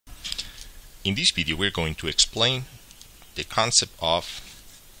In this video we're going to explain the concept of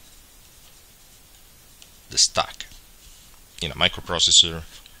the stack in a microprocessor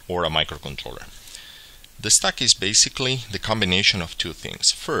or a microcontroller. The stack is basically the combination of two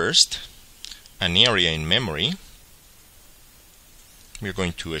things. First, an area in memory. We're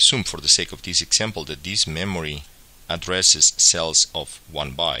going to assume, for the sake of this example, that this memory addresses cells of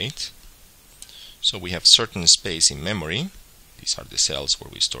 1 byte. So we have certain space in memory. These are the cells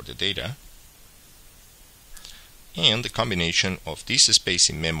where we store the data. And the combination of this space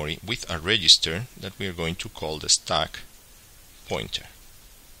in memory with a register that we are going to call the stack pointer.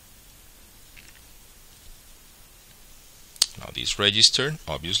 Now this register,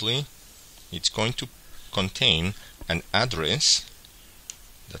 obviously, it's going to contain an address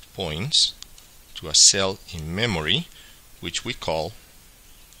that points to a cell in memory, which we call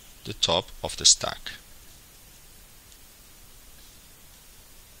the top of the stack.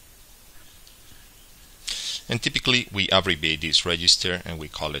 And typically we abbreviate this register and we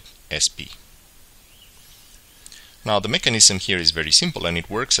call it SP. Now the mechanism here is very simple and it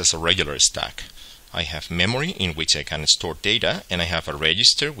works as a regular stack. I have memory in which I can store data, and I have a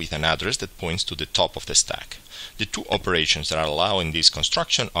register with an address that points to the top of the stack. The two operations that are allowed in this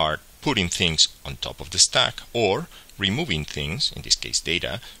construction are putting things on top of the stack or removing things, in this case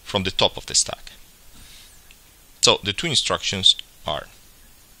data, from the top of the stack. So the two instructions are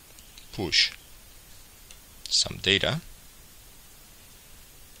push some data,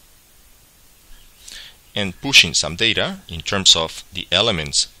 and pushing some data in terms of the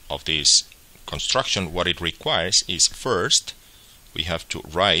elements of this construction. What it requires is, first we have to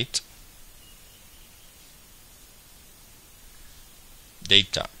write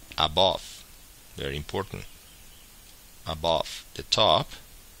data above, very important, above the top,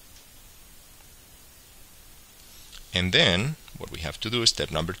 and then what we have to do, step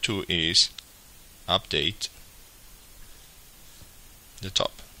number 2, is update the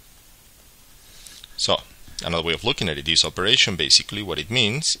top. So another way of looking at it, this operation, basically what it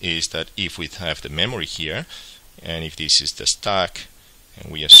means is that if we have the memory here, and if this is the stack,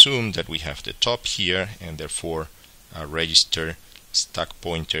 and we assume that we have the top here, and therefore our register stack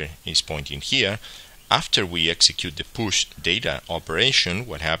pointer is pointing here, after we execute the push data operation,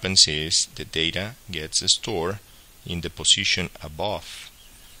 what happens is the data gets stored in the position above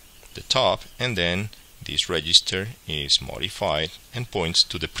the top, and then this register is modified and points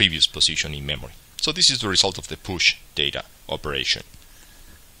to the previous position in memory. So this is the result of the push data operation.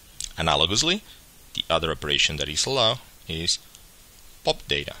 Analogously, the other operation that is allowed is pop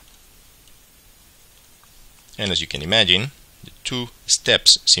data. And as you can imagine, the two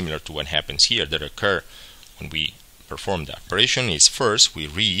steps similar to what happens here that occur when we perform the operation is, first we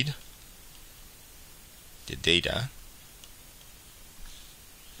read the data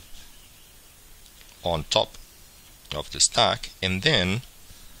on top of the stack, and then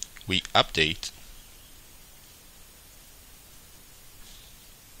we update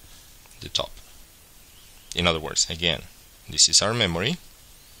the top. In other words, again, this is our memory,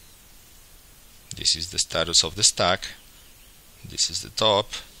 this is the status of the stack, this is the top,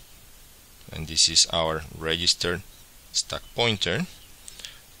 and this is our registered stack pointer.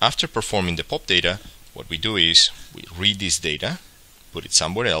 After performing the pop data, what we do is we read this data, put it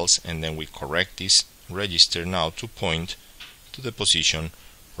somewhere else, and then we correct this register now to point to the position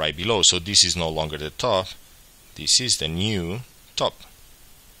right below. So this is no longer the top, this is the new top.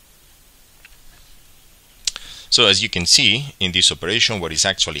 So as you can see in this operation, what is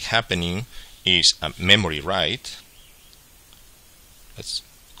actually happening is a memory write, let's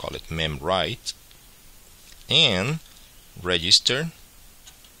call it mem write, and register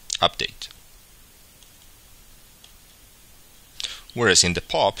update. Whereas in the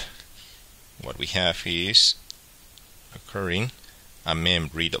pop, what we have is occurring a mem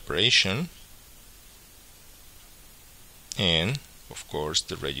read operation and, of course,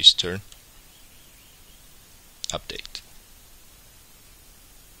 the register update.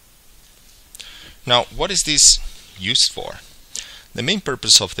 Now, what is this used for? The main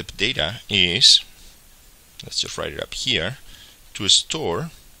purpose of the data is, let's just write it up here, to store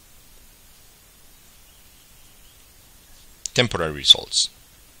temporary results.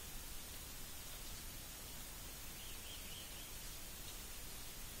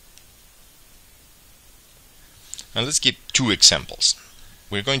 And let's give two examples.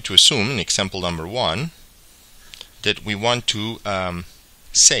 We're going to assume in example number 1 that we want to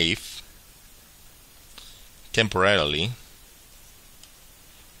save temporarily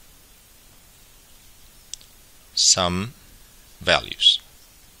some values.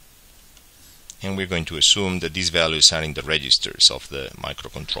 And we're going to assume that these values are in the registers of the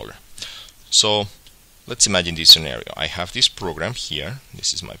microcontroller. So let's imagine this scenario. I have this program here.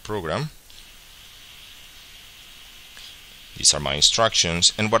 This is my program. These are my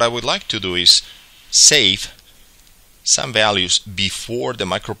instructions, and what I would like to do is save some values before the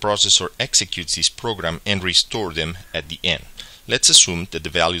microprocessor executes this program and restore them at the end. Let's assume that the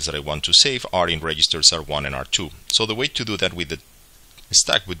values that I want to save are in registers R1 and R2. So the way to do that with the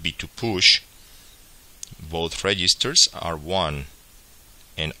stack would be to push both registers R1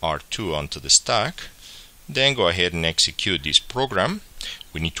 and R2 onto the stack, then go ahead and execute this program.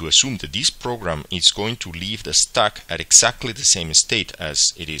 We need to assume that this program is going to leave the stack at exactly the same state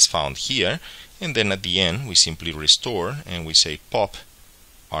as it is found here, and then at the end we simply restore and we say pop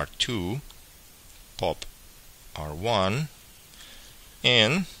R2, pop R1,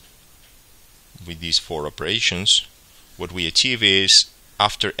 and with these 4 operations what we achieve is,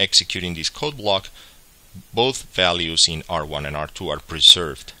 after executing this code block, both values in R1 and R2 are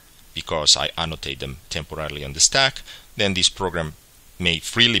preserved because I annotate them temporarily on the stack. Then this program may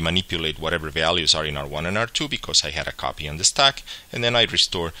freely manipulate whatever values are in R1 and R2 because I had a copy on the stack, and then I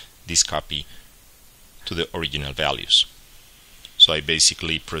restore this copy to the original values. So I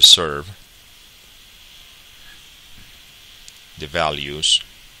basically preserve the values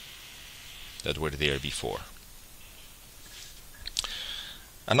that were there before.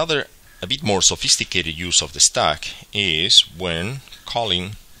 Another a bit more sophisticated use of the stack is when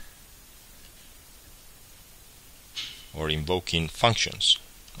calling or invoking functions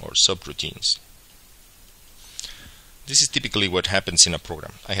or subroutines. This is typically what happens in a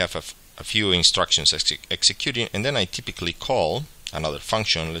program. I have a few instructions executing, and then I typically call another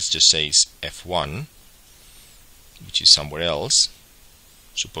function. Let's just say it's F1, which is somewhere else.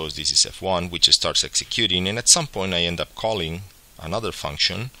 Suppose this is F1, which starts executing, and at some point I end up calling another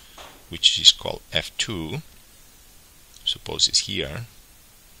function which is called F2. Suppose it's here.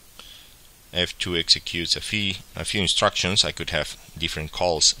 F2 executes a few instructions. I could have different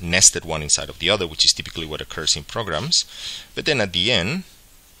calls nested one inside of the other, which is typically what occurs in programs. But then at the end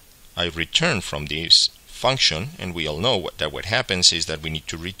I return from this function, and we all know that what happens is that we need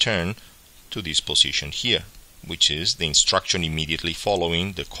to return to this position here, which is the instruction immediately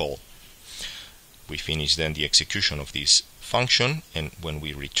following the call. We finish then the execution of this function, and when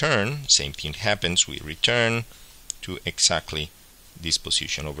we return, same thing happens. We return to exactly this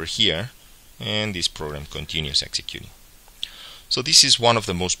position over here, and this program continues executing. So this is one of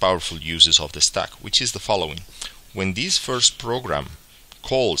the most powerful uses of the stack, which is the following. When this first program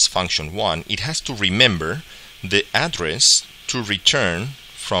calls function 1, it has to remember the address to return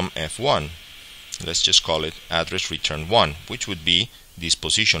from F1. Let's just call it address return 1, which would be this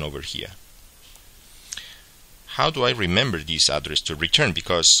position over here. How do I remember this address to return?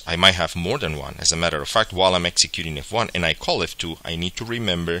 Because I might have more than one. As a matter of fact, while I'm executing F1 and I call F2, I need to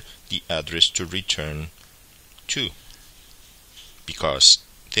remember the address to return to. Because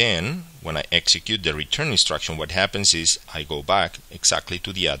then, when I execute the return instruction, what happens is I go back exactly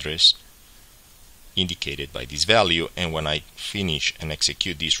to the address indicated by this value, and when I finish and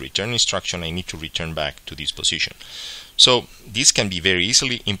execute this return instruction, I need to return back to this position. So this can be very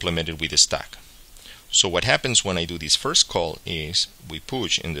easily implemented with a stack. So what happens when I do this first call is we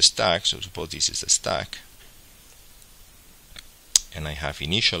push in the stack. So suppose this is the stack, and I have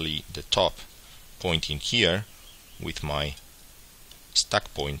initially the top pointing here with my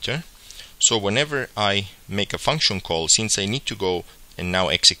stack pointer. So whenever I make a function call, since I need to go and now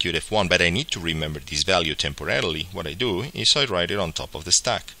execute F1, but I need to remember this value temporarily, what I do is I write it on top of the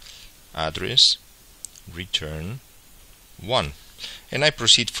stack, address return 1. And I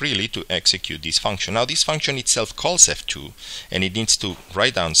proceed freely to execute this function. Now this function itself calls F2, and it needs to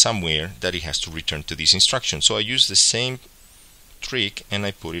write down somewhere that it has to return to this instruction. So I use the same trick and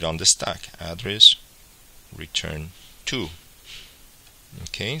I put it on the stack, address return 2.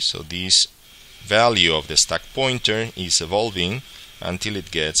 Okay, so this value of the stack pointer is evolving until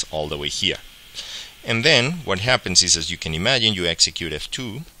it gets all the way here. And then what happens is, as you can imagine, you execute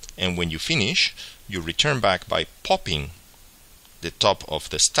F2, and when you finish, you return back by popping the top of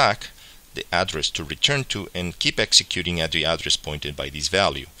the stack, the address to return to, and keep executing at the address pointed by this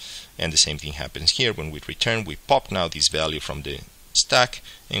value. And the same thing happens here. When we return, we pop now this value from the stack,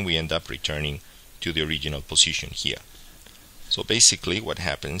 and we end up returning to the original position here. So basically what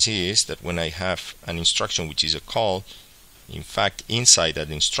happens is that when I have an instruction which is a call, in fact inside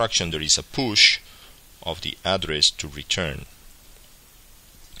that instruction there is a push of the address to return.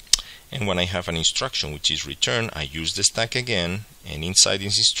 And when I have an instruction which is return, I use the stack again, and inside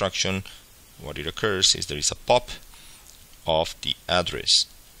this instruction what it occurs is there is a pop of the address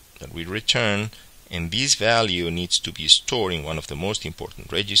that we return, and this value needs to be stored in one of the most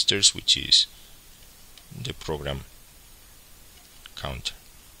important registers, which is the program counter.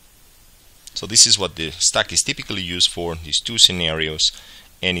 So this is what the stack is typically used for, these two scenarios,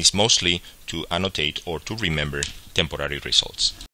 and is mostly to annotate or to remember temporary results.